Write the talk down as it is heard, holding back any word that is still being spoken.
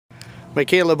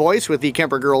Micaela Boyce with the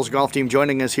Kuemper girls golf team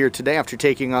joining us here today after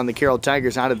taking on the Carroll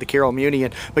Tigers out of the Carroll Muni.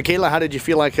 And Micaela, how did you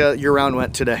feel like your round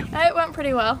went today? It went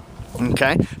pretty well.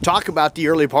 Okay. Talk about the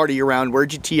early part of your round.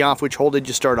 Where'd you tee off? Which hole did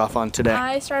you start off on today?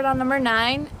 I started on number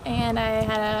 9, and I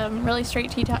had really straight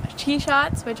tee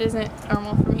shots, which isn't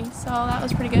normal for me, so that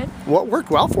was pretty good. What worked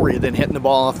well for you then hitting the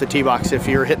ball off the tee box if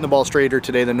you're hitting the ball straighter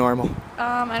today than normal?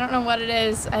 I don't know what it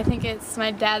is. I think it's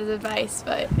my dad's advice,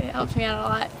 but it helps me out a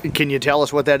lot. Can you tell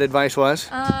us what that advice was?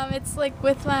 It's like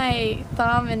with my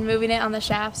thumb and moving it on the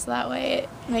shaft, so that way it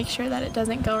makes sure that it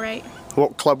doesn't go right.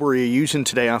 What club were you using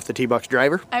today off the tee box?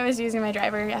 Driver? I was using my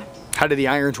driver, yeah. How did the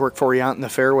irons work for you out in the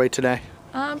fairway today?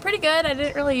 Pretty good. I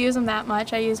didn't really use them that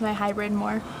much. I used my hybrid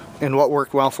more. And what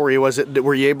worked well for you?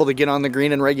 Were you able to get on the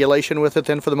green in regulation with it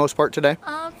then for the most part today?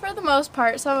 For the most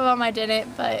part. Some of them I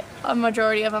didn't, but a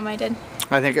majority of them I did.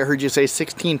 I think I heard you say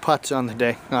 16 putts on the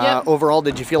day. Yep. Overall,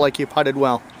 did you feel like you putted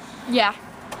well? Yeah.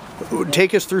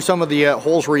 Take us through some of the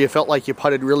holes where you felt like you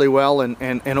putted really well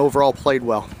and overall played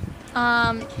well.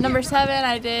 Number 7,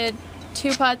 I did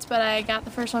 2 putts, but I got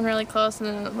the first one really close and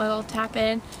then a little tap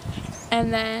in.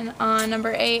 And then on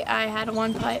number 8, I had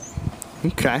 1 putt.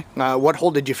 Okay. What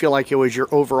hole did you feel like it was your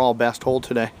overall best hole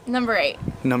today? Number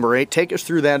 8. Number 8. Take us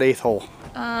through that 8th hole.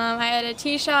 I had a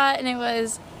tee shot, and it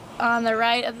was on the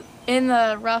right in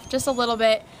the rough just a little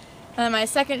bit. And then my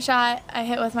second shot, I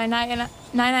hit with my 9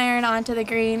 iron onto the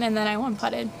green, and then I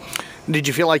 1-putted. Did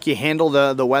you feel like you handled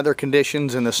the weather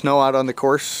conditions and the snow out on the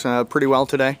course pretty well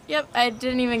today? Yep, I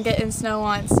didn't even get in snow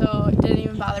once, so it didn't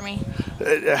even bother me.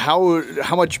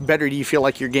 How much better do you feel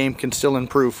like your game can still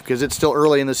improve? Because it's still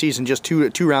early in the season, just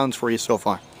two rounds for you so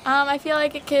far. I feel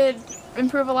like it could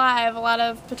improve a lot. I have a lot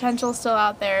of potential still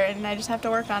out there, and I just have to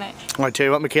work on it. Well, I tell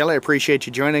you what, Micaela, I appreciate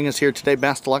you joining us here today.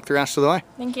 Best of luck the rest of the way.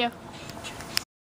 Thank you.